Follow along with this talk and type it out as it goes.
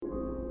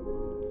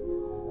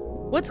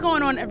What's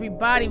going on,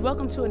 everybody?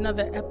 Welcome to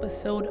another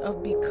episode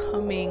of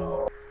Becoming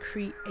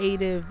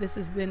Creative. This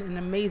has been an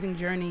amazing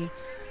journey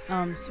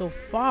so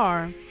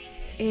far.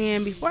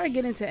 And before I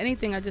get into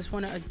anything, I just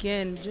want to,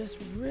 again, just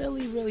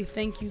really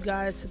thank you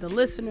guys, to the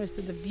listeners,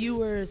 to the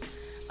viewers,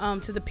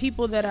 to the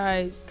people that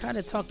I kind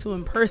of talk to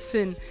in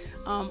person.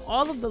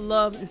 All of the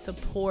love and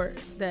support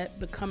that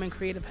Becoming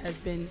Creative has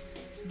been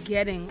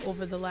getting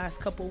over the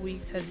last couple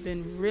weeks has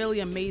been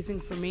really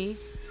amazing for me.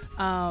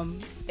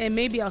 And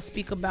maybe I'll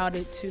speak about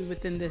it too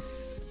within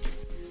this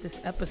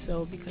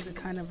episode because it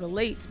kind of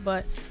relates,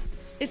 but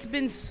it's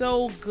been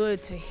so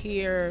good to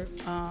hear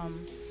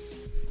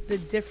the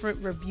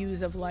different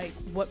reviews of like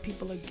what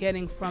people are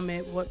getting from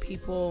it, what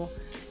people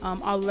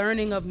are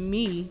learning of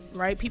me,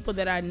 right? People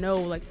that I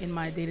know like in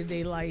my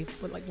day-to-day life,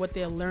 but like what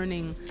they're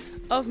learning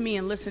of me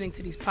and listening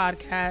to these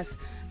podcasts.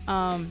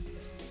 And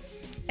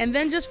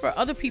then just for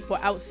other people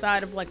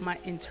outside of like my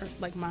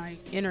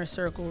inner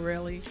circle,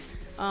 really.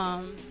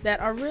 That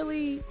are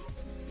really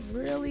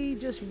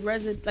just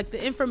like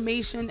the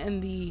information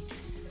and the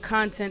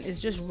content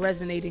is just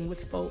resonating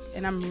with folk,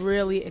 and I'm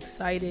really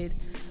excited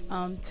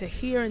to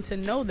hear and to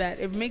know that.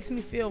 It makes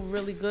me feel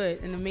really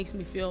good, and it makes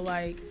me feel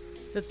like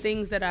the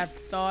things that I've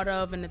thought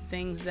of and the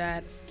things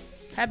that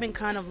have been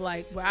kind of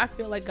like where I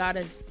feel like God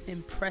has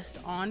impressed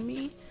on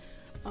me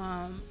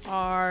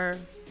are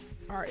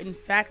in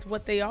fact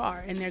what they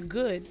are, and they're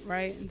good,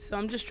 right? And so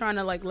I'm just trying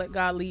to like let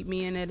God lead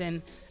me in it,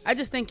 and I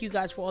just thank you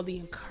guys for all of the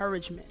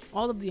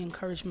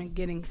encouragement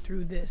getting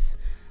through this.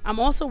 I'm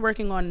also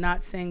working on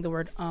not saying the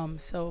word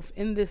so if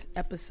in this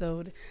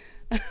episode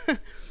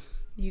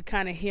you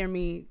kind of hear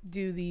me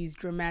do these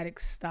dramatic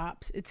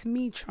stops, it's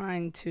me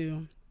trying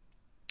to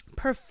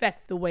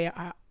perfect the way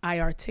I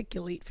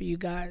articulate for you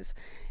guys,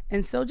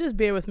 and so just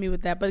bear with me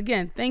with that. But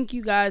again, thank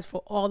you guys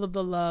for all of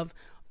the love,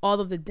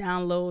 all of the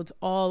downloads,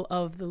 all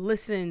of the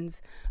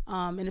listens.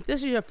 And if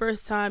this is your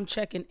first time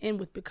checking in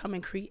with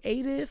Becoming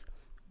Creative,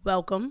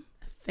 welcome.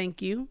 Thank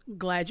you.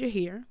 Glad you're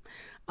here.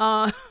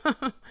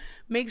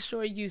 Make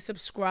sure you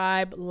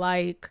subscribe,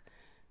 like,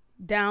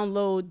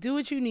 download, do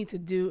what you need to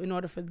do in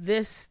order for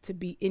this to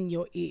be in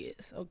your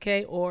ears,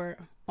 okay? Or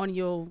on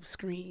your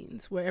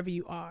screens, wherever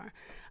you are.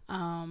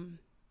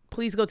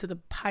 Please go to the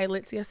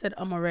pilot. See, I said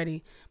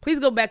already. Please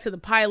go back to the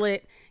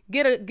pilot,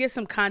 get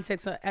some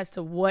context as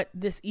to what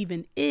this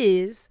even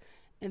is,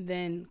 and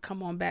then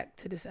come on back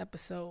to this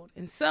episode.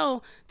 And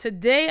so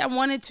today I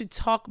wanted to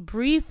talk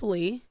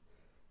briefly,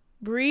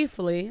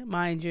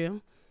 mind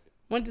you,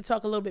 wanted to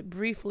talk a little bit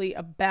briefly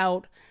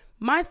about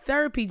my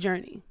therapy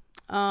journey.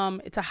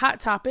 It's a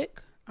hot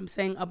topic. I'm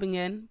saying up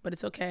again, but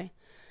it's okay.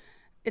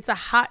 It's a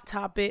hot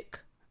topic,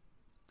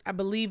 I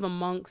believe,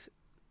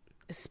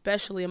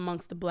 especially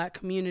amongst the Black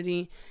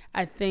community.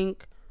 I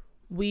think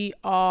we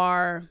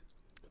are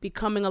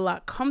becoming a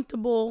lot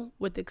comfortable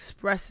with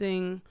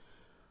expressing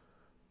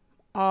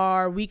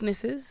our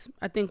weaknesses.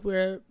 I think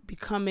we're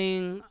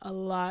becoming a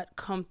lot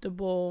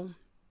comfortable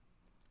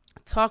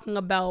talking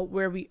about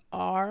where we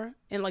are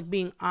and like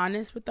being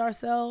honest with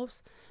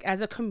ourselves.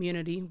 As a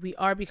community, we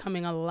are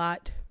becoming a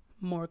lot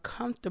more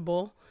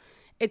comfortable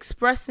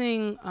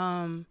expressing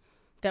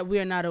that we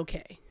are not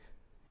okay.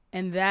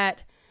 And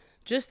that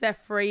just that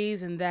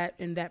phrase and that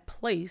in that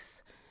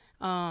place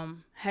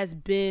has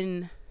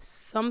been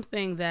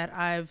something that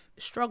I've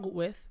struggled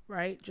with,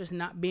 right? Just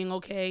not being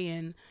okay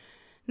and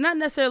not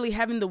necessarily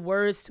having the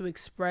words to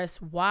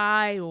express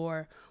why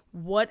or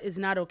what is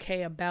not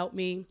okay about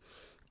me.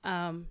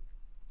 And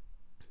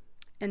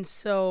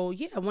so,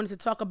 yeah, I wanted to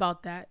talk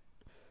about that.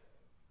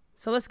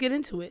 So let's get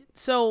into it.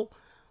 So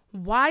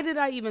why did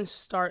I even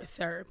start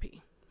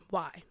therapy?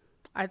 Why?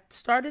 I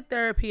started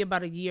therapy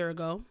about a year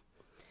ago.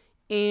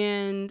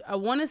 And I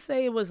want to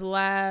say it was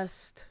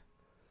not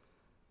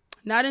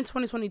in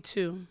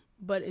 2022,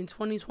 but in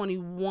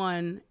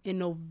 2021 in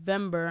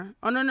November.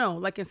 Oh, no,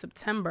 like in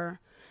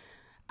September,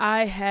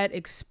 I had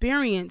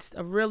experienced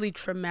a really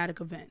traumatic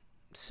event.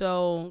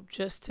 So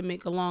just to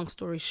make a long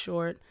story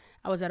short,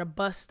 I was at a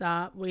bus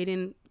stop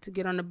waiting to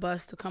get on the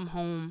bus to come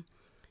home,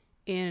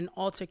 and an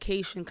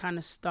altercation kind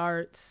of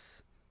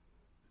starts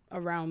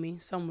around me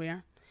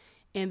somewhere.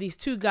 And these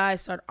two guys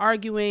start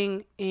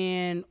arguing,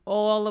 and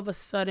all of a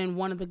sudden,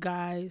 one of the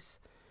guys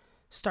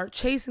start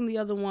chasing the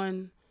other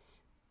one.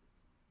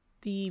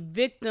 The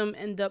victim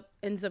ends up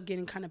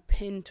getting kind of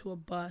pinned to a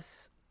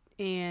bus,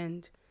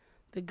 and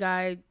the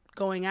guy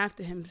going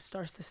after him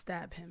starts to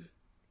stab him.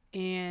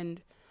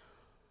 And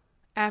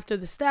after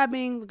the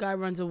stabbing, the guy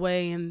runs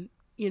away, and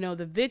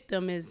the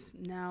victim is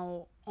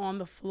now on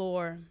the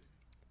floor,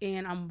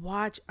 and I'm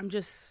watching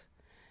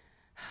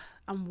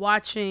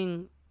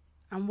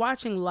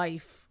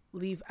life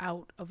leave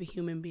out of a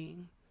human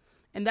being.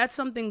 And that's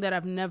something that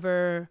I've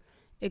never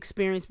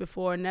experienced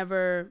before.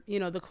 Never,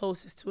 the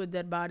closest to a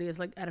dead body is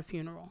like at a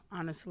funeral,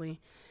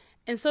 honestly.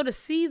 And so to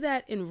see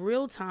that in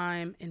real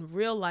time, in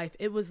real life,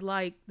 it was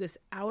like this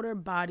outer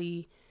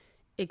body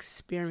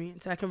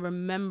experience. I can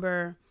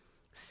remember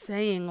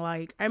saying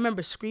I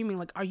remember screaming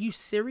like, "Are you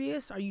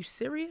serious? Are you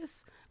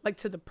serious?" Like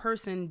to the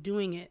person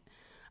doing it.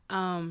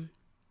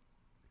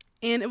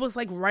 And it was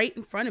like right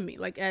in front of me,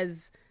 like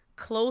as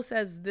close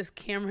as this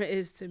camera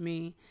is to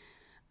me.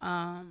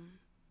 And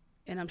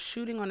I'm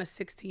shooting on a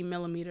 16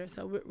 millimeter,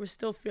 so we're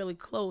still fairly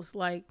close.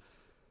 Like,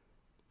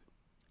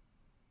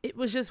 it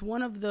was just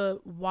one of the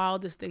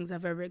wildest things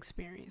I've ever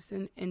experienced.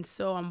 And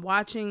so I'm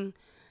watching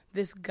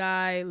this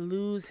guy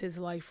lose his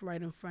life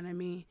right in front of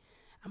me.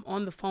 I'm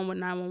on the phone with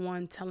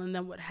 911 telling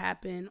them what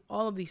happened,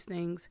 all of these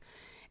things.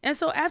 And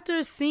so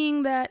after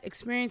seeing that,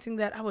 experiencing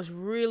that, I was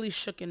really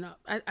shooken up.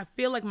 I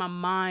feel like my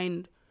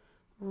mind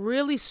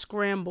really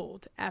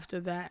scrambled after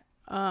that.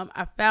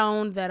 I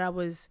found that I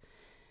was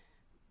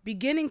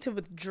beginning to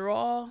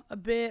withdraw a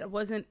bit. I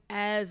wasn't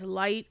as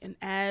light and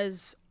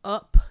as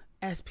up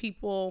as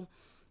people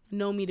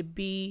know me to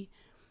be.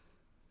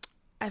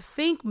 I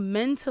think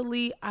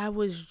mentally I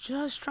was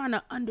just trying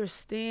to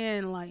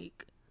understand,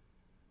 like,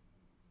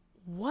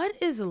 what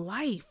is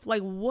life?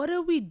 Like, what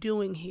are we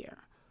doing here?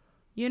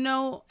 You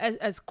know,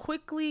 as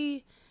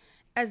quickly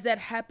as that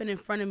happened in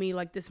front of me,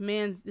 like this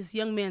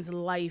young man's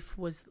life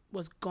was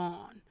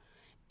gone.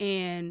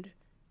 And,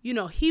 you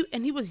know, he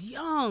was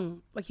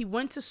young. Like, he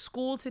went to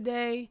school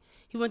today.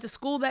 He went to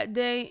school that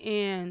day,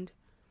 and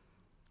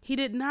he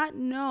did not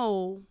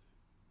know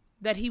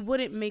that he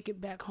wouldn't make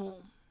it back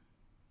home.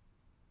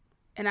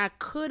 And I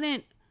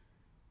couldn't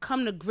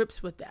come to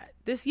grips with that.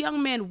 This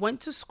young man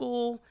went to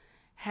school,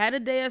 had a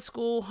day at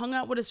school, hung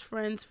out with his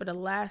friends for the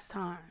last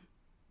time.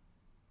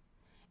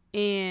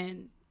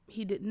 And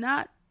he did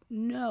not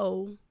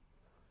know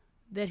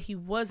that he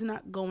was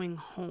not going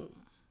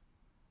home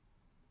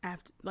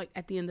after, like,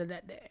 at the end of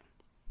that day.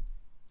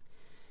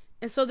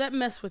 And so that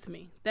messed with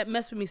me. That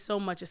messed with me so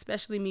much,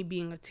 especially me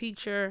being a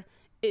teacher.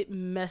 It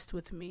messed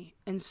with me.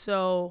 And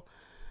so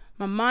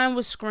my mind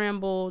was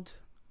scrambled.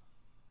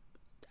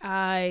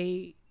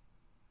 I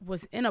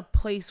was in a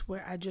place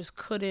where I just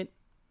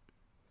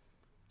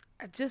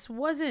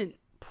wasn't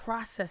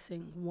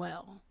processing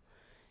well.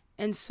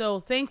 And so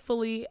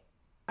thankfully,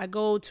 I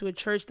go to a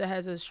church that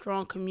has a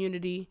strong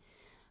community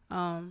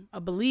of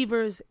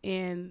believers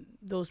and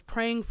those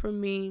praying for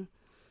me.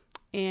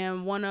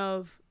 And one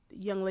of the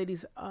young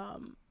ladies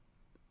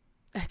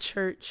at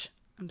church,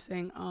 I'm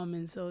saying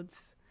and so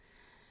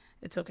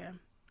it's okay.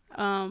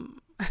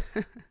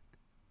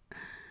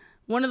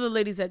 One of the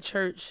ladies at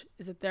church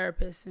is a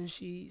therapist, and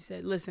she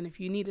said, listen, if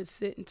you need to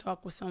sit and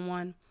talk with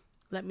someone,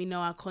 let me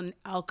know.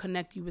 I'll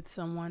connect you with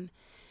someone.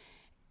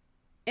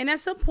 And at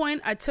some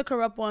point, I took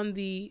her up on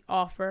the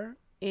offer,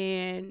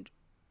 and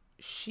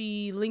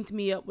she linked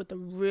me up with a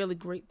really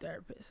great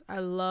therapist. I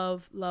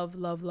love, love,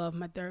 love, love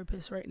my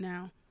therapist right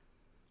now.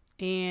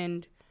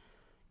 And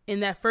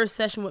in that first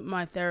session with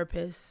my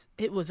therapist,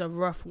 it was a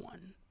rough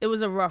one. It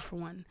was a rough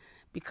one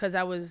because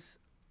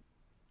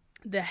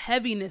the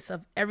heaviness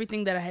of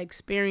everything that I had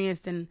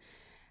experienced, and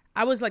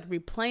I was like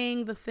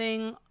replaying the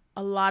thing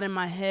a lot in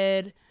my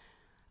head.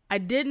 I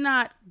did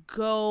not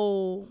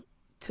go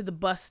to the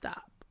bus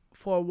stop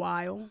for a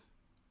while.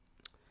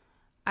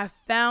 I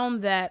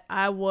found that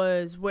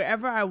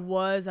wherever I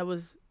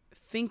was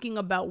thinking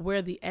about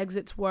where the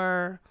exits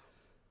were,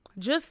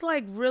 just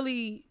like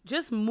really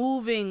just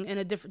moving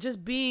in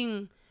just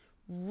being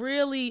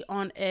really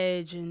on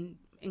edge, and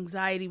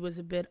anxiety was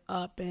a bit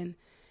up. And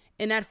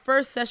in that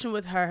first session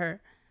with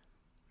her,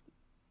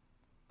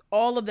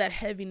 all of that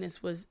heaviness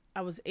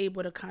I was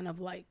able to kind of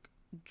like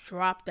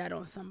drop that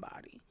on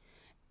somebody.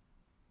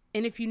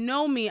 And if you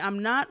know me, I'm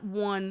not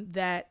one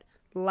that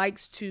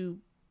likes to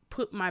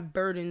put my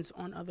burdens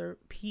on other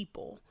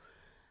people.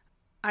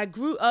 I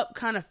grew up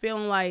kind of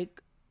feeling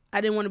like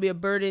I didn't want to be a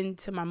burden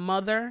to my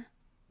mother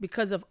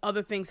because of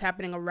other things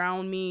happening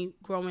around me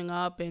growing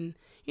up, and,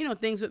 you know,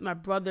 things with my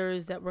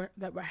brothers that were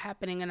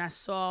happening and I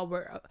saw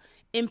were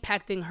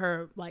impacting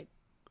her like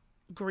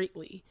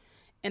greatly.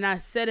 And I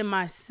said in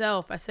my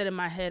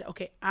head,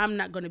 okay, I'm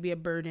not going to be a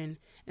burden.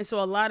 And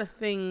so a lot of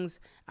things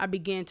I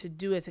began to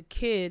do as a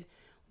kid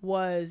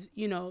was,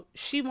 you know,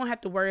 she won't have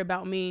to worry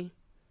about me.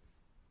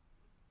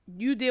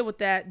 You deal with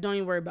that. Don't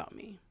even worry about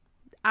me.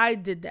 I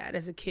did that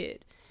as a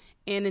kid.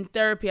 And in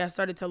therapy, I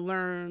started to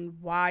learn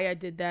why I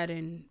did that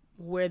and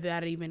where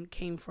that even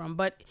came from.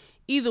 But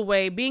either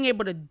way, being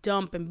able to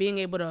dump and being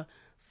able to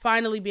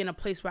finally be in a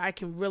place where I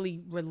can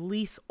really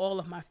release all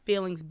of my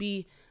feelings,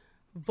 be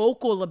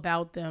vocal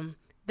about them,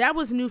 that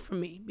was new for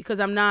me because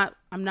I'm not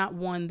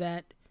one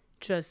that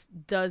just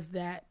does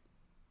that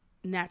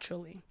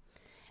naturally.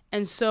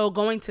 And so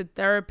going to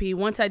therapy,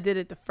 once I did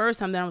it the first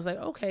time, then I was like,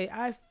 okay,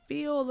 I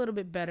feel a little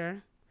bit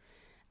better.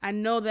 I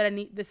know that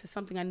this is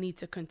something I need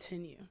to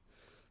continue.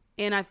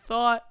 And I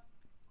thought,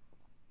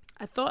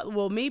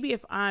 well, maybe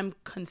if I'm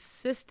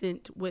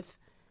consistent with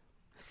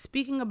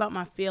speaking about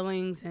my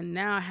feelings, and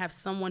now I have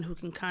someone who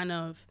can kind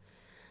of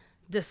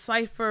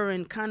decipher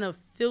and kind of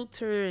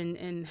filter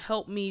and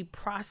help me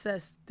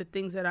process the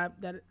things that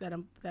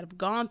I've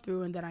gone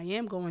through and that I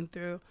am going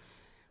through.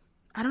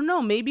 I don't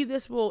know, maybe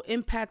this will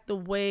impact the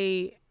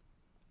way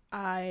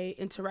I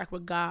interact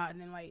with God,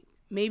 and like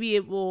maybe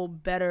it will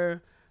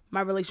better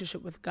my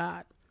relationship with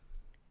God.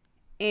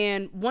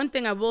 And one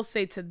thing I will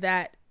say to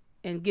that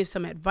and give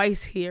some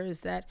advice here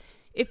is that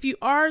if you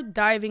are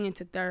diving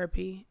into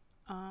therapy,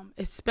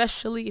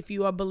 especially if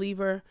you are a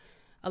believer,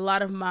 a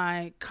lot of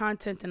my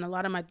content and a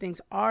lot of my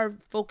things are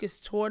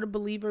focused toward a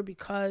believer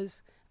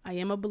because I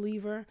am a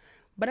believer.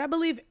 But I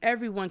believe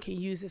everyone can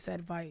use this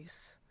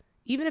advice.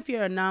 Even if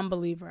you're a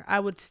non-believer, I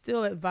would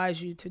still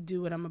advise you to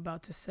do what I'm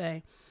about to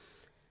say.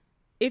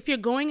 If you're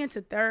going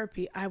into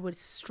therapy, I would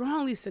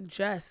strongly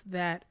suggest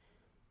that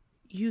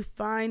you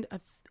find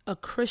a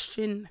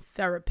Christian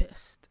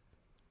therapist.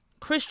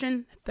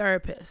 Christian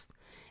therapist.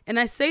 And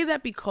I say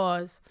that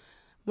because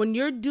when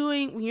you're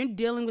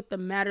dealing with the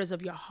matters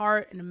of your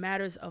heart and the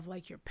matters of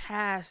like your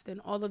past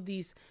and all of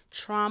these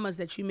traumas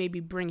that you may be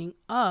bringing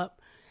up,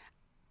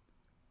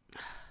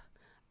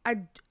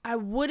 I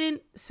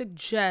wouldn't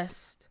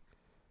suggest,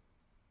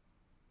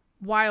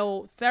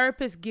 while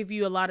therapists give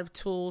you a lot of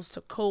tools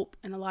to cope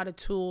and a lot of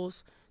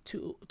tools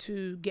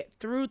to get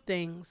through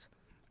things,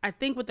 I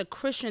think with a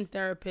Christian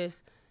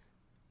therapist,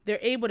 they're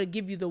able to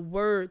give you the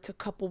word to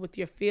couple with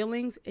your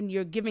feelings, and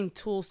you're giving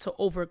tools to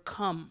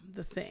overcome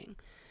the thing.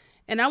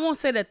 And I won't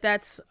say that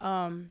that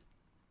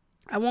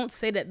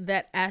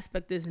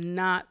aspect is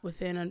not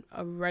within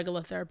a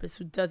regular therapist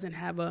who doesn't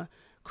have a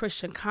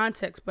Christian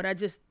context, but I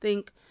just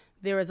think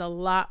there is a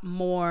lot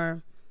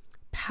more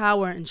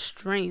power and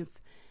strength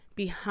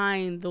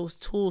behind those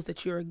tools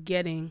that you're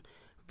getting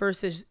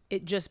versus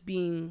it just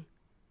being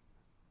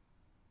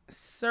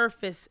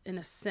surface in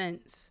a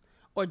sense,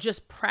 or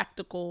just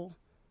practical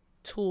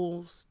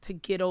tools to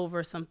get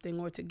over something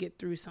or to get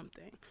through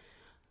something.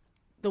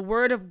 The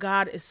word of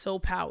God is so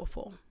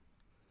powerful.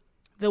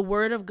 The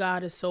word of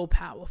God is so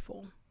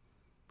powerful.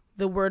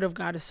 The word of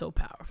God is so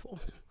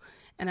powerful.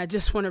 And I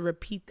just want to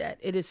repeat that.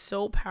 It is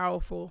so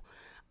powerful.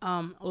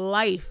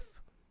 Life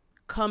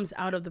comes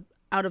out of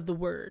the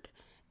word.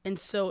 And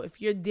so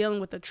if you're dealing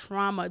with a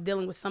trauma,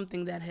 dealing with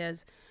something that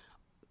has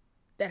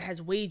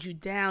weighed you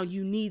down,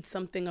 you need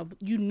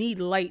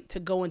light to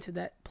go into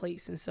that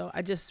place. And so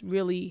I just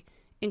really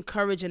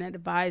encourage and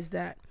advise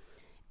that.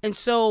 And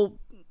so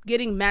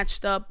getting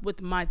matched up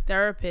with my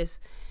therapist,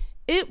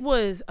 it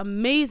was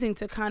amazing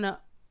to kind of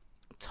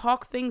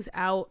talk things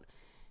out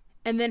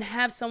and then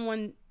have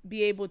someone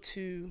be able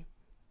to,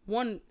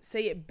 one,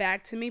 say it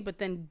back to me, but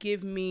then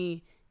give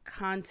me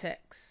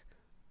context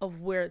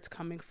of where it's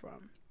coming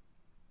from.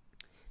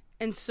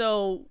 And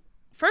so,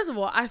 first of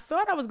all, I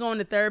thought I was going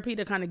to therapy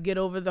to kind of get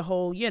over the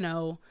whole,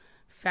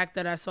 fact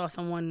that I saw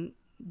someone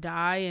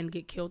die and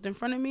get killed in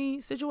front of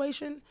me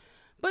situation.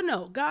 But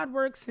no, God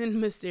works in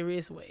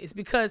mysterious ways,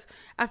 because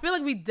I feel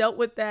like we dealt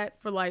with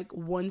that for like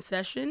one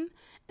session,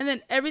 and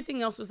then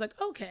everything else was like,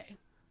 okay,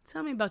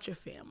 tell me about your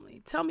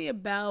family. Tell me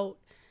about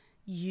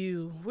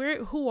you.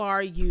 Who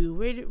are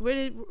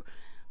you?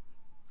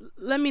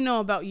 Let me know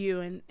about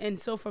you. And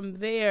so from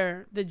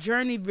there, the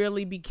journey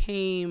really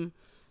became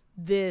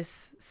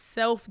this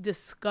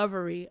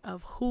self-discovery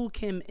of who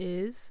Kim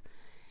is.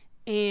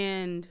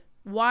 And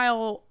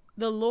while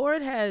the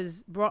Lord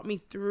has brought me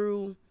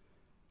through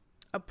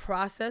a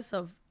process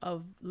of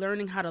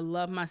learning how to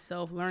love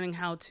myself, learning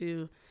how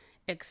to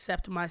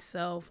accept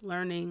myself,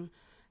 learning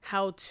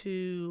how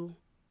to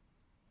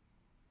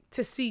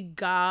see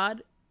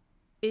God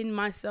in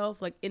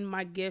myself, like in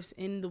my gifts,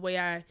 in the way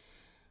I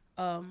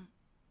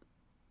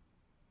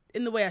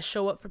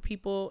show up for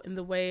people, in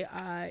the way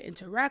I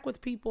interact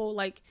with people.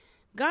 Like,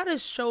 God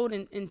has showed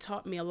and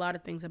taught me a lot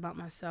of things about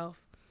myself.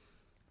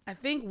 I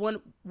think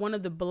one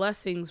of the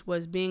blessings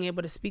was being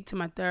able to speak to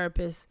my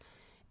therapist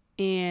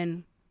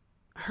and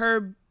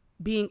her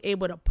being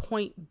able to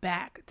point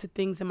back to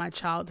things in my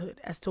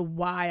childhood as to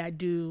why I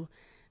do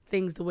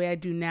things the way I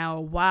do now,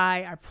 or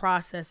why I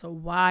process, or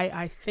why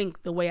I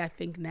think the way I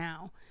think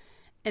now.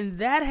 And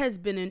that has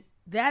been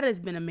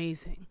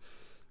amazing.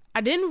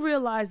 I didn't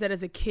realize that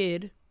as a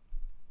kid,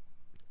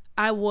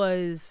 I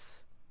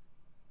was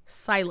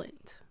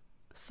silenced.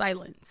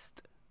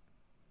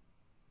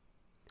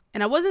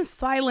 And I wasn't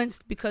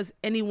silenced because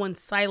anyone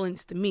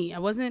silenced me. I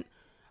wasn't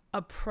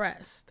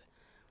oppressed.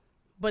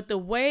 But the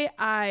way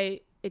I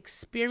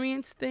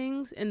experience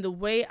things and the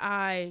way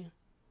I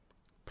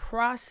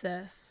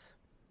process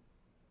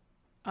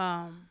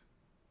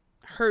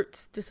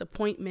hurts,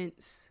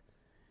 disappointments,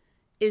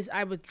 is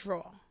I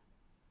withdraw.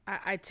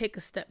 I take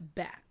a step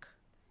back.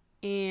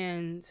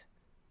 And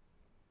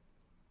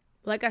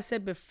like I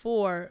said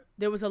before,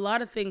 there was a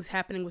lot of things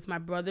happening with my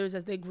brothers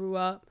as they grew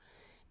up.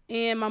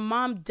 And my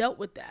mom dealt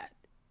with that.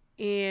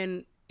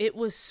 And it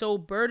was so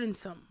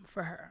burdensome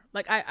for her.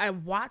 Like I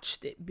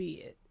watched it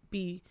be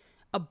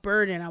a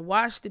burden. I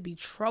watched it be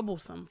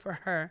troublesome for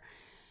her.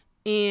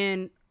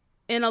 And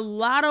a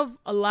lot of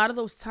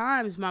those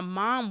times, my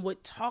mom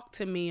would talk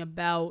to me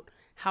about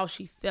how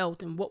she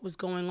felt and what was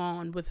going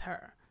on with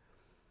her.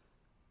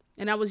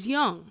 And I was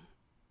young.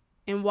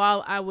 And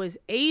while I was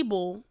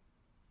able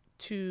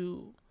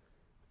to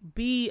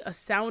be a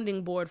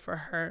sounding board for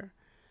her,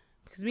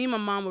 because me and my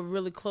mom were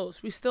really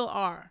close, we still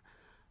are.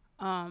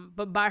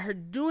 But by her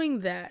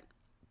doing that,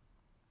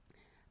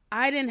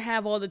 I didn't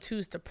have all the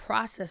tools to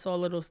process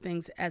all of those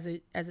things as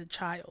a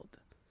child,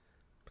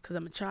 because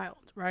I'm a child,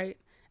 right?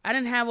 I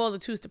didn't have all the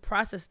tools to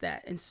process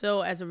that. And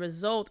so as a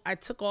result, I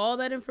took all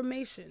that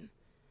information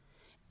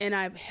and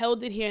I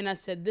held it here and I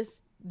said,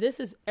 this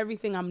is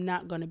everything I'm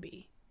not going to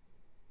be.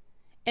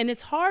 And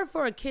it's hard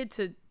for a kid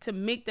to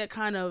make that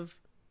kind of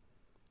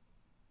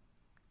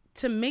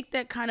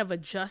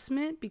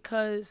adjustment,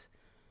 because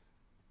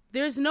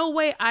there's no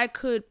way I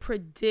could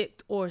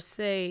predict or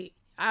say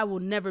I will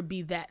never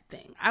be that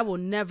thing. I will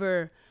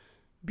never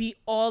be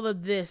all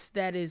of this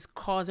that is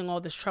causing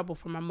all this trouble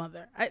for my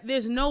mother.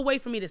 There's no way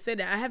for me to say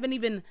that. I haven't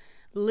even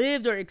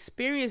lived or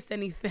experienced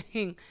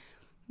anything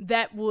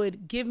that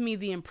would give me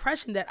the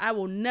impression that I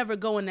will never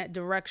go in that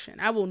direction.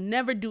 I will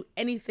never do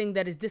anything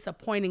that is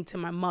disappointing to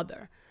my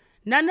mother.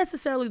 Not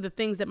necessarily the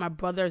things that my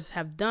brothers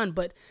have done,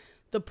 but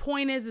the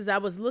point is I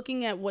was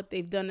looking at what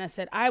they've done. And I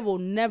said, I will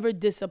never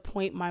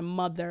disappoint my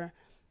mother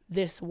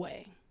this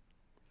way.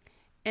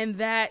 And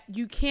that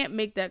you can't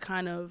make that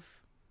kind of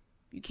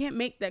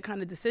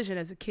decision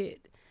as a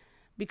kid,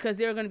 because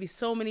there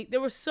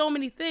were so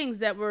many things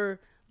that were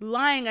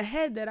lying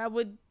ahead that I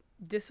would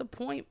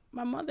disappoint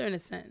my mother in a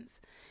sense.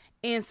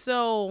 And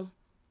so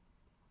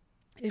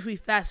if we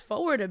fast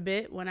forward a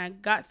bit, when I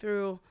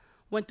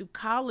went through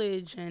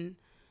college and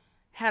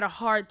had a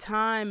hard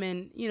time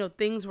and,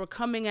 things were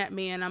coming at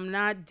me and I'm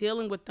not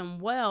dealing with them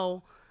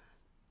well,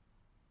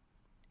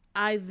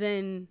 I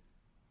then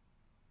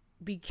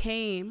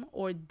became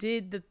or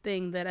did the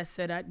thing that I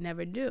said I'd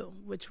never do,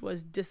 which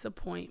was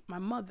disappoint my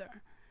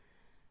mother.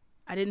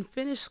 I didn't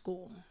finish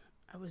school.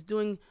 I was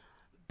doing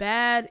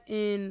bad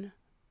in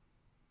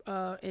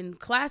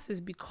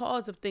classes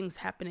because of things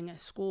happening at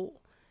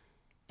school.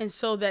 And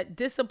so that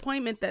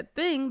disappointment, that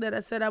thing that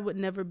I said I would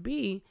never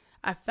be,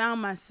 I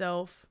found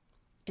myself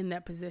in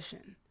that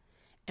position.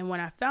 And when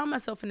I found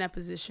myself in that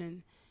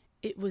position,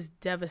 it was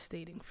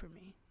devastating for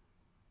me.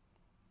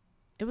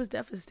 It was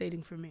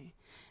devastating for me.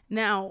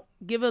 Now,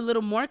 give a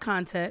little more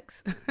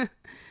context.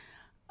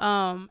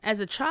 As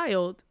a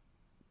child,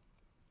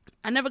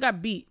 I never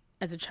got beat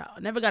as a child. I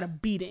never got a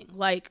beating.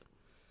 Like,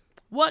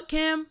 what,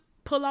 Kim?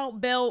 Pull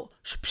out belt.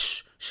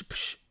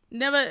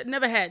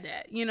 Never had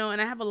that,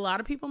 And I have a lot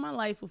of people in my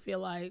life who feel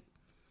like,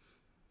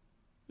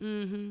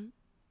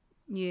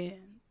 yeah,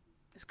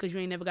 it's because you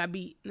ain't never got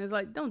beat. And it's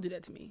like, don't do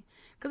that to me.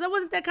 Because I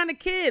wasn't that kind of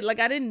kid. Like,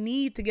 I didn't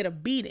need to get a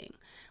beating.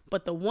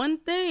 But the one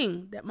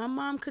thing that my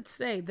mom could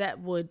say that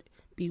would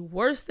be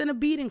worse than a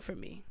beating for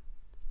me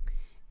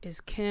is,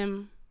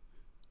 Kim,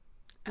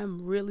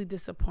 I'm really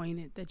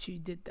disappointed that you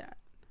did that.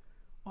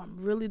 Or I'm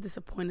really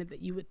disappointed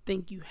that you would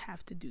think you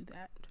have to do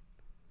that.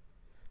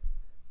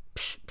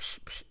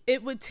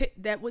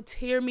 That would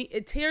tear me.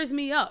 It tears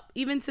me up.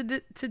 Even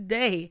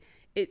today,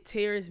 it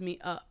tears me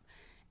up.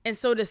 And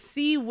so to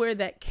see where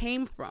that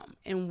came from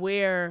and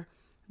where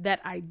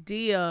that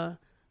idea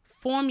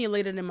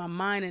formulated in my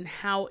mind and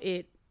how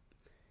it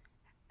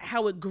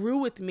grew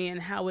with me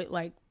and how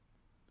it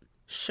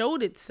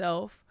showed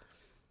itself,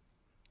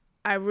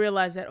 I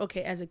realized that,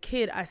 okay, as a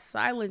kid, I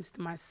silenced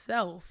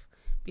myself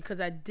because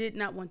I did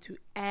not want to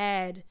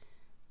add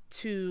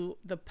to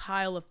the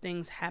pile of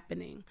things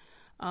happening.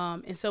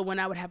 And so when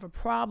I would have a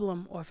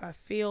problem, or if I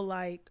feel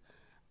like,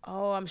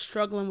 oh, I'm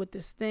struggling with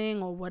this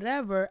thing or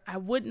whatever, I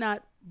would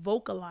not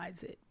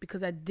vocalize it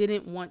because I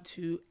didn't want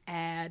to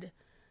add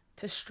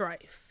to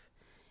strife.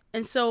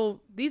 And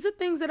so these are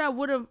things that I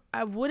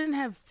wouldn't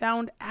have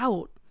found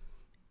out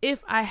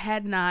if I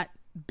had not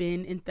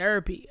been in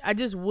therapy. I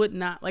just would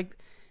not. Like,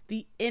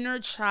 the inner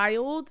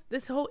child,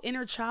 this whole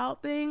inner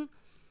child thing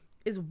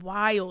is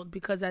wild,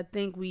 because I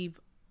think we've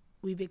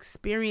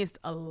experienced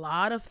a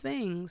lot of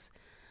things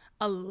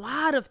and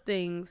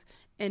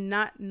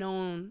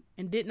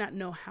did not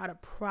know how to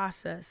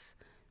process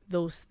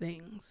those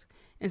things.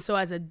 And so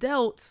as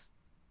adults,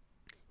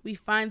 we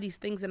find these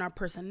things in our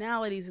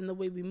personalities and the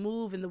way we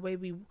move and the way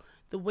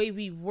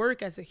we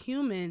work as a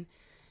human,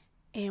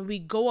 and we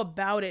go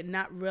about it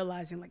not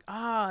realizing, like,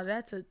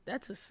 that's a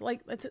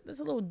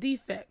little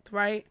defect,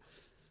 right?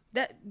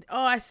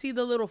 I see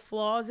the little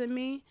flaws in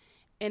me,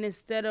 and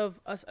instead of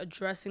us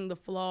addressing the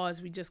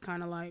flaws, we just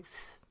kind of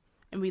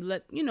and we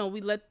let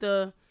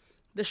the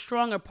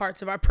stronger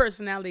parts of our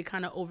personality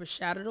kind of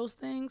overshadow those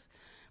things.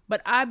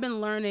 But I've been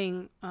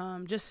learning,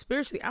 just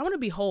spiritually, I want to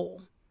be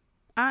whole.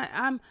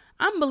 I'm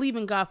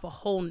believing God for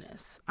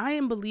wholeness. I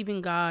am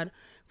believing God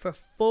for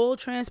full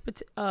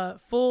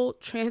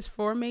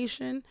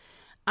transformation.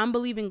 I'm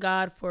believing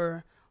God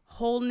for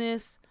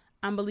wholeness.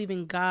 I'm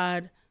believing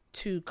God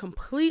to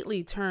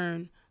completely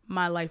turn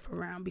my life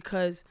around,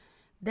 because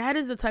that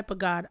is the type of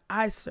God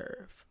I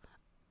serve.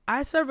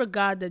 I serve a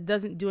God that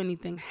doesn't do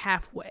anything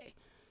halfway.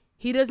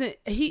 He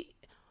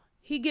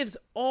gives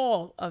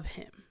all of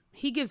him.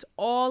 He gives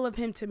all of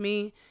him to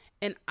me,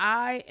 and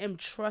I am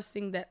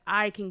trusting that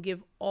I can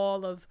give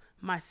all of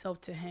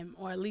myself to him,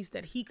 or at least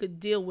that he could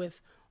deal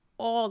with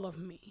all of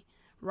me,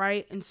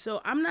 right? And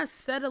so I'm not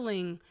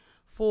settling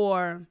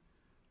for,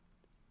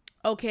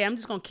 okay, I'm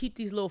just going to keep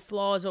these little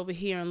flaws over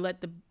here and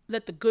let the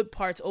good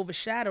parts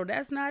overshadow.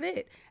 That's not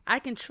it. I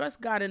can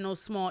trust God in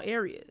those small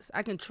areas.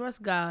 I can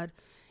trust God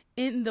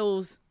in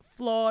those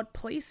flawed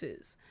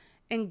places.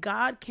 And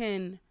God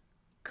can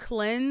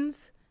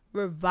cleanse,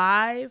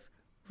 revive,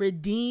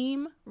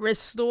 redeem,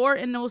 restore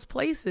in those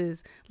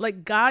places.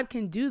 Like, God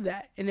can do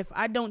that. And if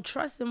I don't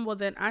trust him, well,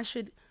 then I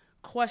should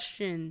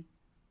question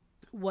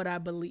what I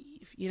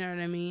believe. You know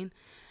what I mean?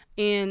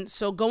 And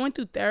so going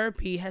through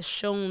therapy has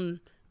shown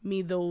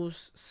me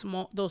those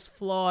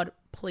flawed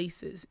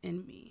places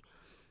in me.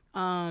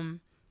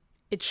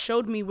 It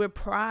showed me where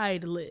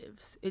pride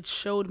lives. It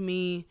showed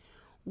me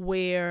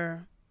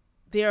where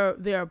there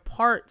are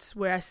parts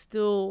where I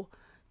still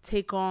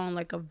take on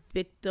like a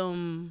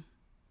victim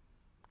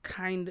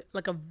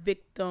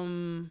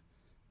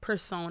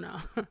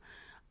persona.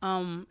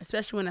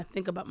 Especially when I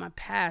think about my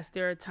past,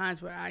 there are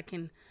times where I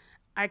can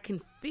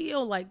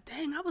feel like,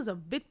 dang, I was a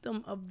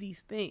victim of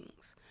these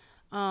things.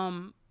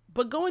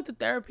 But going to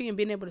therapy and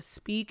being able to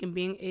speak and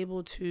being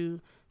able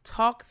to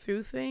talk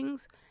through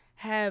things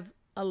have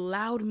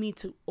allowed me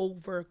to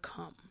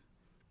overcome.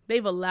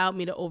 They've allowed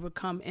me to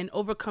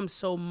overcome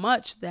so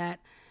much that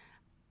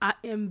I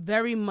am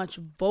very much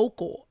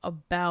vocal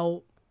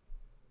about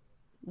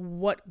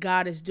what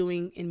God is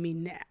doing in me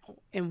now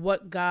and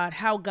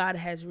how God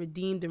has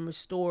redeemed and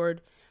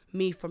restored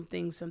me from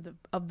things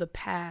of the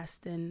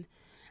past. And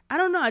I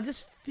don't know, I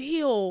just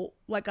feel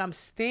like I'm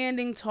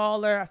standing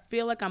taller. I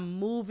feel like I'm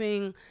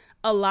moving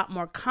a lot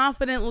more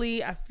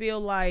confidently. I feel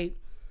like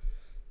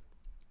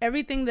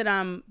everything that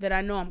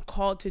I know I'm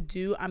called to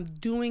do, I'm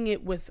doing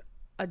it with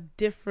a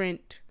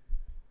different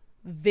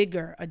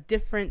vigor, a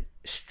different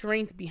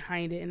strength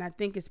behind it. And I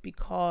think it's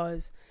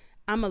because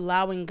I'm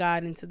allowing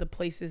God into the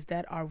places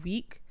that are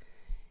weak,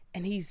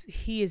 and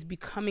he is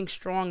becoming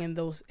strong in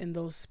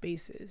those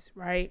spaces,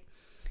 right?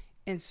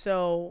 And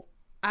so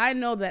I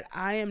know that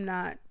I am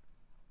not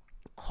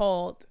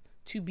called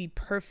to be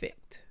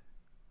perfect,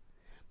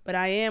 but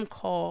I am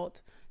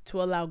called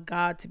to allow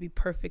God to be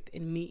perfect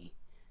in me.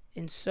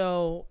 And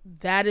so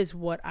that is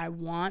what I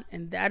want,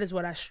 and that is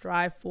what I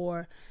strive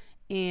for.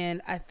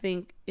 And I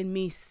think in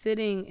me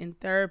sitting in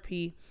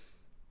therapy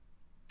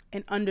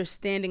and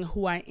understanding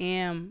who I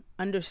am,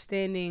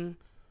 understanding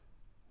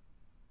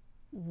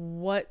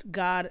what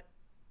God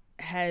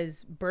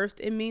has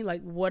birthed in me,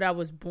 like what I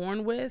was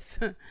born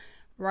with,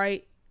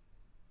 right?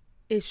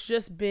 It's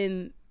just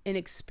been an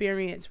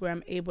experience where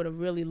I'm able to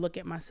really look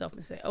at myself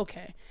and say,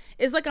 okay,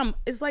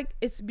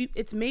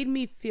 it's made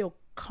me feel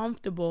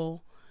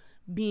comfortable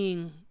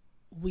being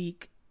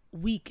weak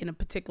in a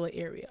particular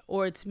area,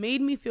 or it's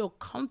made me feel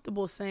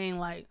comfortable saying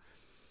like,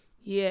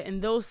 yeah, in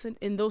those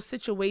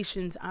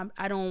situations,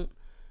 I don't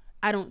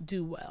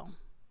do well.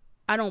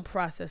 I don't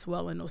process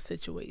well in those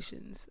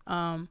situations.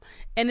 And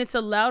it's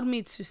allowed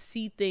me to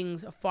see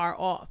things afar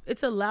off.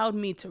 It's allowed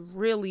me to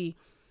really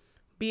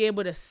be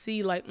able to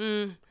see like,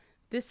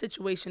 this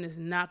situation is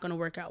not going to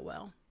work out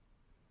well.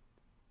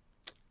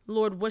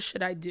 Lord, what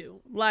should I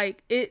do?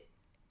 Like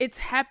it's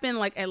happened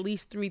like at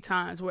least 3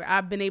 times where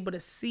I've been able to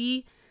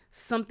see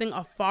something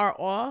afar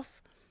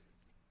off,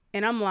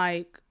 and I'm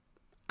like,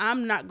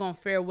 I'm not going to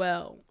fare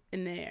well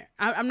in there.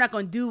 I'm not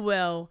going to do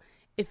well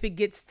if it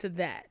gets to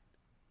that.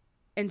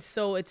 And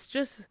so it's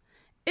just,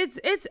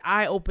 it's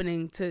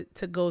eye-opening to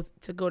go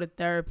to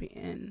therapy.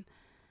 And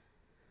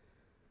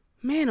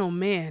man, oh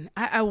man,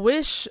 I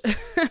wish,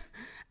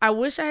 I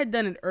wish I had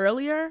done it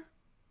earlier.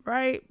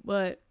 Right.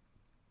 But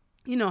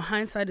you know,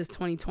 hindsight is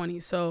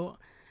 20/20. So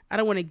I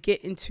don't want to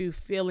get into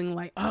feeling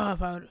like, oh,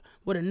 if I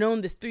would have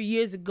known this 3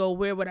 years ago,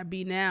 where would I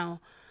be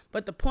now?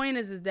 But the point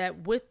is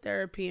that with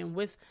therapy and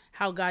with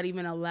how God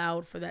even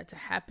allowed for that to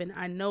happen,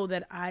 I know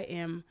that I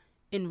am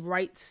in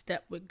right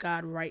step with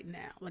God right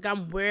now. Like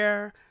I'm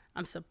where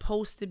I'm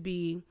supposed to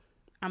be.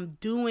 I'm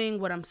doing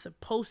what I'm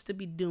supposed to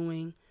be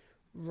doing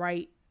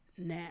right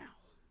now.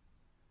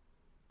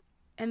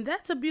 And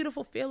that's a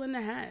beautiful feeling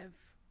to have.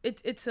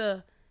 It's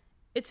an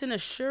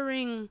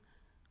assuring,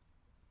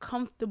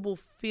 comfortable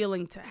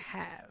feeling to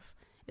have.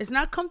 It's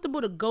not comfortable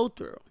to go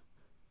through.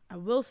 I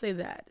will say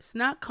that. It's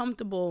not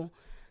comfortable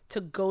to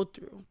go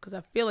through, because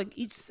I feel like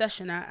each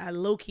session I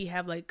low-key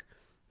have like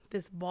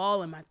this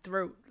ball in my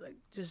throat, like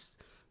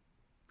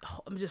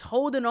I'm just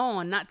holding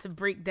on not to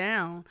break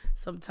down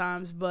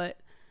sometimes. But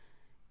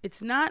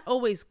it's not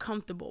always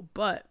comfortable,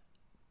 but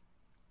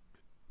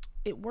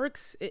it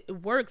works.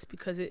 It works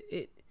because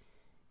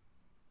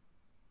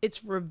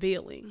it's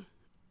revealing.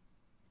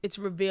 It's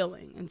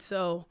revealing. And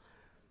so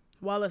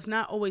while it's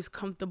not always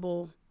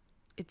comfortable,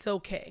 it's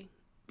okay,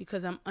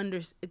 because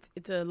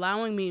it's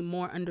allowing me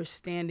more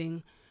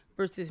understanding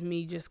versus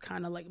me just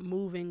kind of like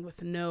moving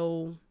with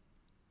no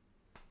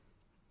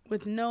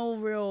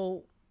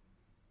real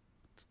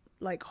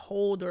like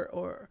hold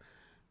or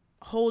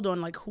hold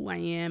on like who I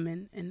am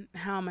and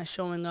how am I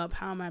showing up,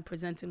 how am I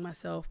presenting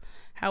myself,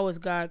 how is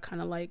God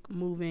kind of like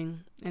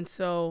moving. And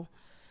so,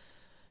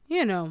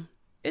 you know,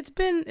 it's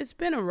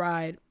been a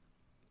ride,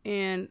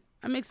 and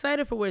I'm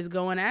excited for where it's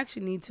going. I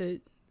actually need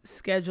to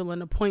schedule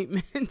an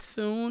appointment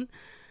soon,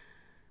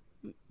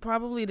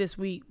 probably this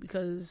week,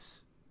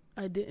 because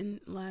I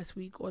didn't last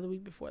week or the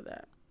week before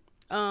that.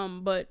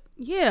 But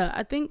yeah,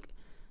 I think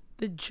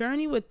the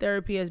journey with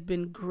therapy has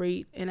been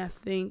great, and I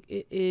think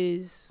it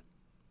is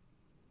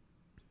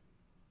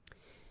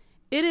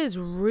it is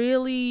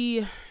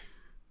really,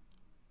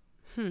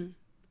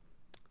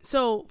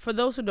 So for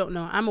those who don't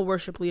know, I'm a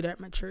worship leader at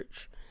my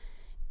church.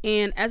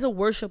 And as a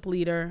worship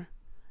leader,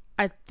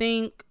 I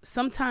think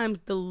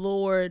sometimes the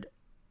Lord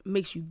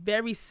makes you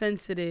very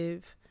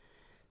sensitive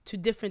to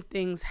different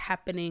things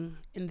happening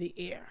in the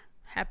air,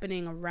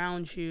 happening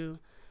around you.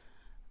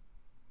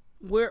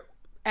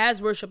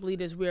 As worship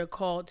leaders, we are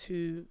called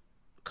to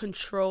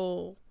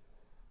control,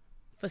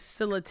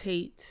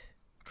 facilitate,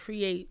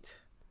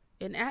 create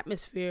an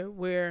atmosphere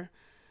where,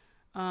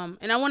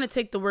 and I want to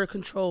take the word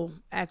control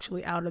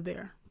actually out of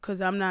there,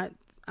 because I'm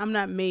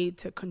not made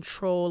to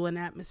control an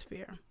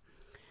atmosphere.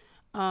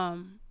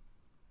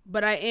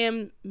 But I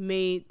am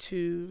made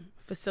to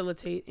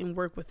facilitate and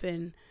work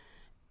within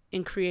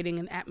in creating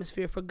an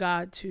atmosphere for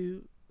God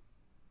to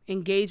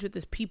engage with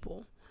his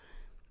people.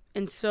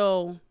 And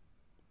so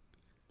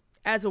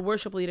as a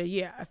worship leader,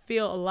 I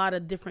feel a lot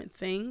of different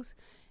things.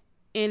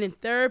 And in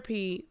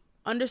therapy,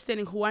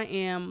 understanding who I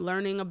am,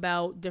 learning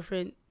about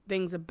different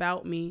things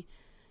about me,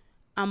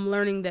 I'm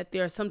learning that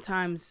there are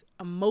sometimes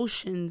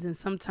emotions and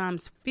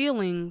sometimes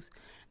feelings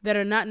that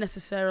are not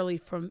necessarily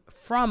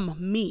from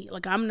me.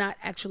 Like, I'm not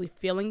actually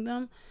feeling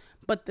them,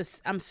 but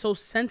I'm so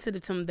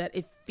sensitive to them that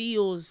it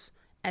feels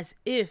as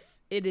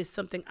if it is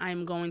something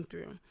I'm going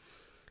through.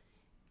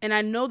 And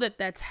I know that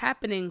that's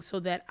happening so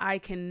that I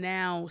can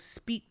now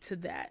speak to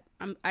that.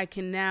 I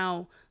can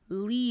now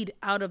lead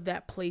out of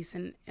that place,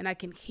 and I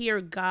can hear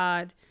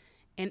God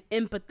and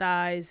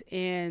empathize,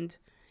 and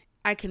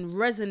I can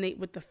resonate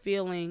with the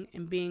feeling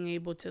and being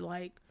able to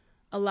like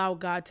allow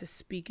God to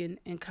speak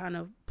and kind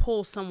of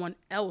pull someone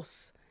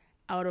else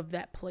out of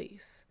that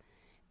place.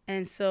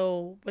 And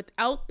so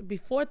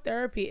before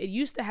therapy, it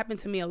used to happen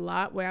to me a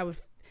lot where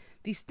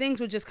these things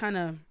would just kind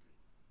of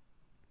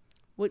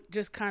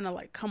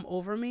like come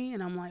over me.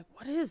 And I'm like,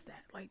 what is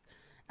that? Like,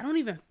 I don't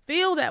even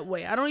feel that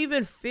way. I don't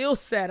even feel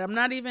sad. I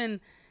don't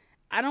even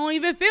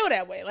feel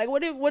that way. Like,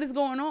 what is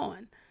going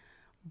on?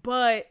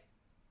 But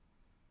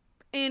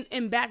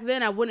and back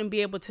then I wouldn't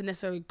be able to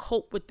necessarily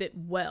cope with it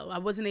well. I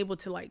wasn't able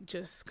to like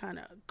just kind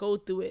of go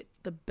through it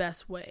the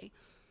best way.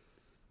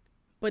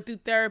 But through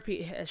therapy,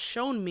 it has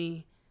shown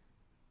me,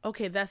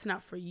 okay, that's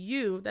not for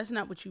you. That's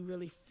not what you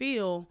really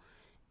feel.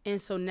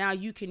 And so now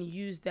you can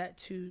use that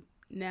to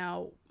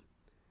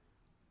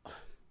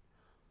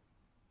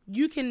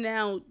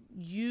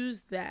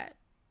use that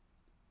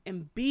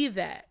and be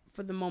that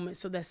for the moment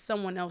so that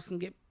someone else can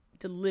get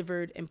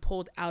delivered and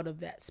pulled out of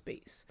that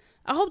space.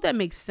 I hope that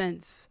makes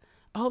sense.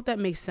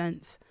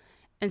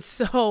 And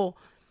so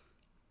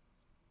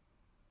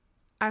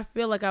I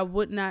feel like I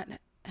would not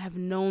have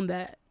known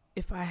that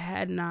if I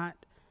had not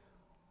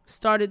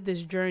started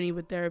this journey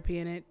with therapy,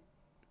 and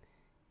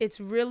it's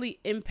really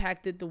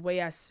impacted the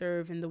way I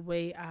serve and the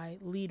way I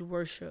lead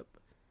worship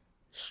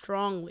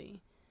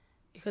strongly,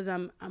 because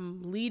I'm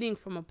leading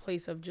from a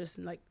place of just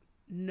like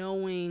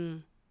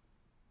knowing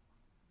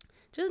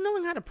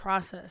how to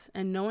process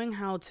and knowing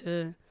how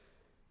to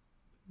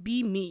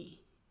be me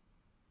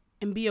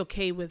and be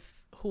okay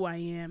with who I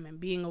am and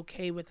being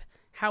okay with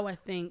how I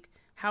think,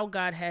 how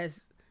God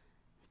has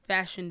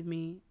fashioned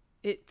me.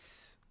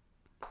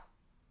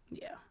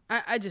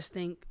 I just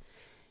think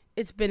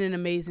it's been an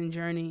amazing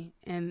journey,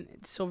 and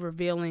it's so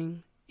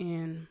revealing,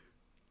 and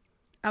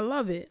I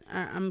love it.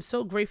 I'm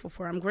so grateful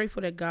for it. I'm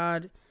grateful that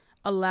God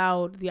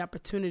allowed the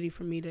opportunity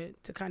for me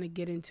to kind of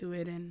get into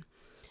it. And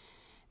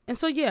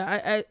so,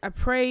 I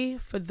pray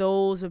for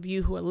those of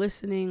you who are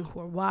listening, who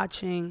are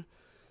watching,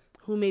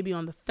 who may be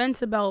on the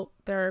fence about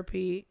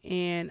therapy.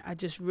 And I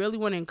just really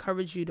want to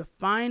encourage you to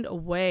find a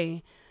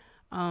way,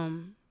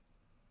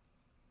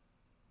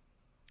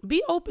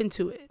 be open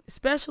to it,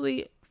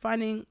 especially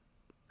finding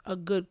a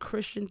good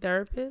Christian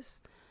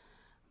therapist.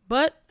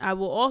 But I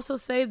will also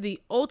say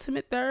the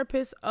ultimate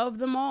therapist of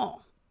them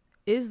all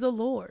is the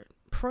Lord.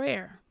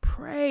 Prayer.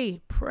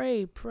 Pray.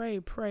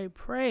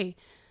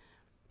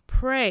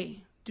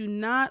 Do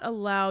not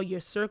allow your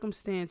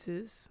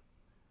circumstances.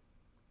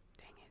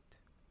 Dang it.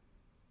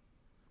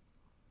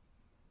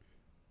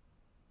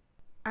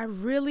 I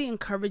really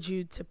encourage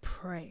you to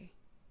pray.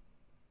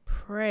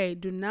 Pray.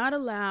 Do not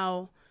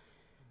allow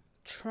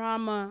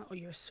trauma or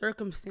your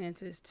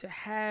circumstances to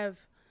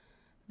have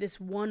this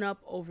one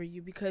up over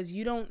you, because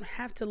you don't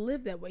have to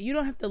live that way. You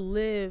don't have to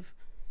live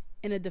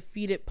in a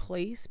defeated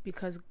place,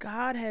 because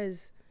God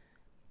has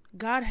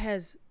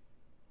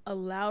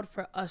allowed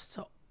for us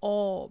to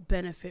all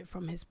benefit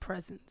from his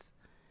presence.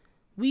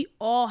 We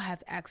all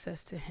have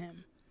access to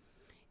him.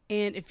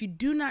 And if you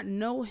do not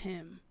know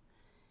him,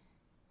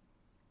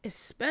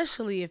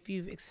 especially if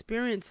you've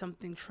experienced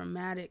something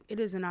traumatic, it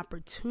is an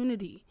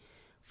opportunity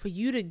for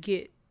you to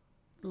get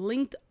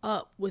linked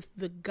up with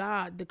the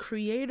God, the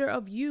creator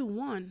of you,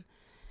 one,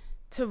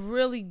 to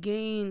really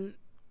gain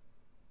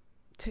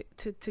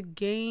to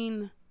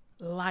gain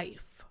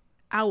life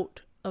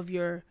out of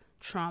your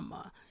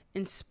trauma.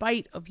 In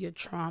spite of your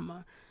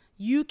trauma,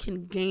 you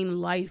can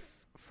gain life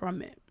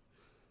from it.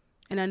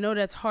 And I know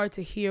that's hard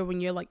to hear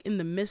when you're like in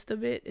the midst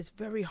of it. It's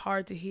very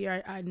hard to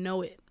hear. I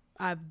know it.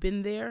 I've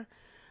been there.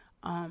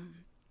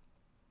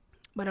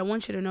 But I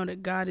want you to know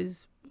that God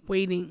is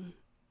waiting.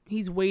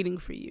 He's waiting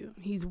for you.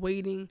 He's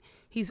waiting.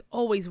 He's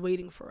always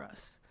waiting for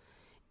us.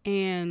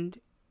 And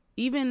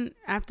even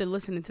after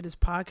listening to this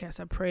podcast,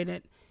 I pray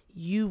that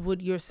you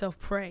would yourself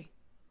pray,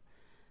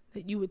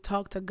 that you would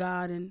talk to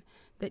God, and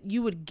that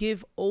you would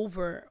give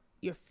over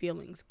your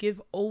feelings,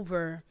 give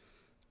over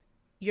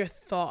your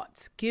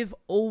thoughts, give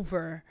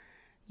over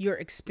your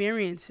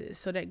experiences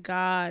so that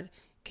God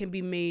can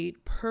be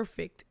made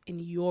perfect in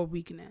your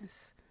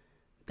weakness.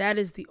 That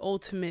is the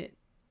ultimate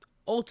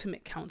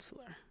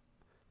counselor,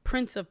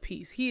 Prince of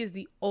Peace. He is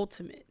the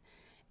ultimate.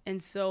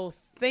 And so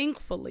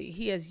thankfully,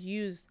 he has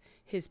used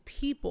his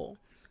people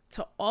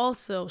to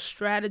also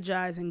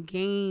strategize and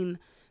gain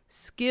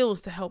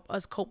skills to help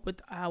us cope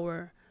with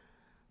our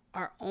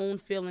own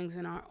feelings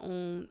and our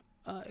own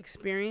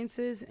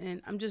experiences.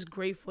 And I'm just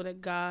grateful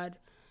that God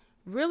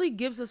really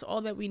gives us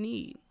all that we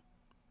need.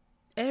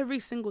 Every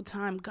single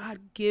time, God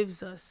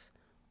gives us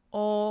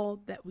all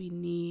that we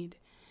need.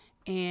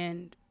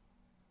 And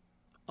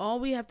all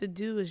we have to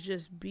do is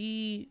just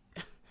be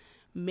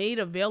made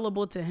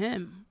available to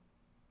him,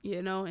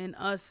 and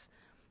us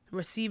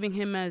receiving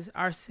him as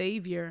our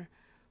Savior.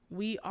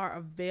 We are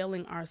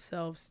availing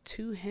ourselves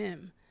to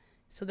him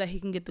so that he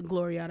can get the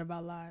glory out of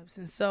our lives.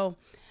 And so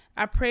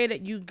I pray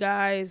that you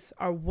guys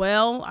are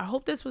well. I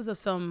hope this was of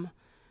some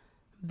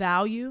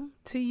value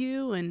to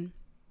you. And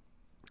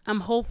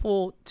I'm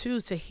hopeful,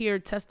 too, to hear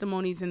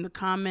testimonies in the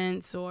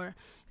comments, or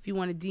if you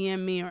want to DM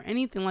me or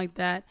anything like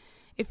that.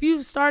 If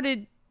you've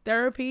started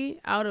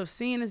therapy out of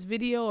seeing this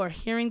video or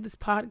hearing this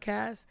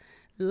podcast,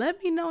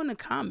 let me know in the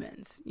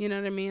comments. You know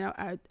what I mean?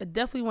 I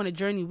definitely want to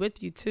journey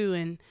with you, too,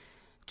 and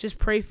just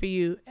pray for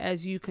you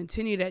as you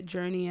continue that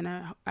journey. And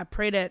I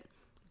pray that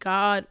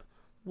God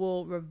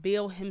will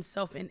reveal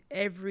himself in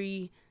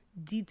every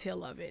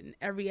detail of it, in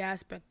every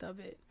aspect of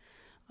it.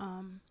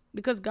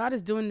 Because God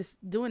is doing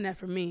that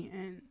for me.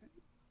 And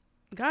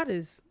God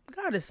is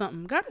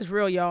something. God is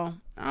real, y'all.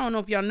 I don't know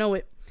if y'all know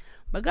it,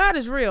 but God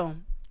is real.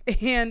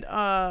 And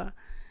God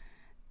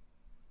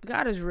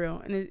is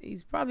real. And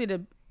he's probably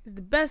the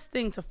best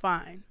thing to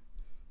find.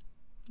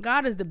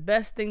 God is the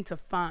best thing to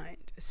find,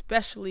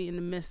 especially in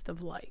the midst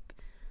of like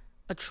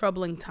a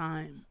troubling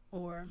time,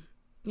 or,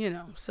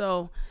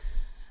 so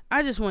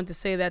I just wanted to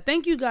say that.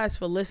 Thank you guys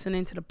for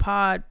listening to the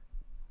pod,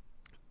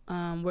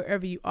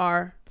 wherever you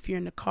are. If you're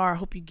in the car, I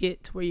hope you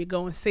get to where you're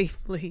going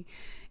safely.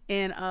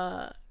 And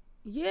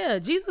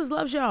Jesus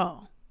loves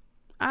y'all.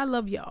 I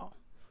love y'all.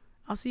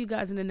 I'll see you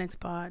guys in the next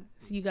pod.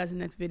 See you guys in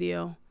the next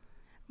video.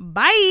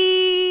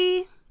 Bye.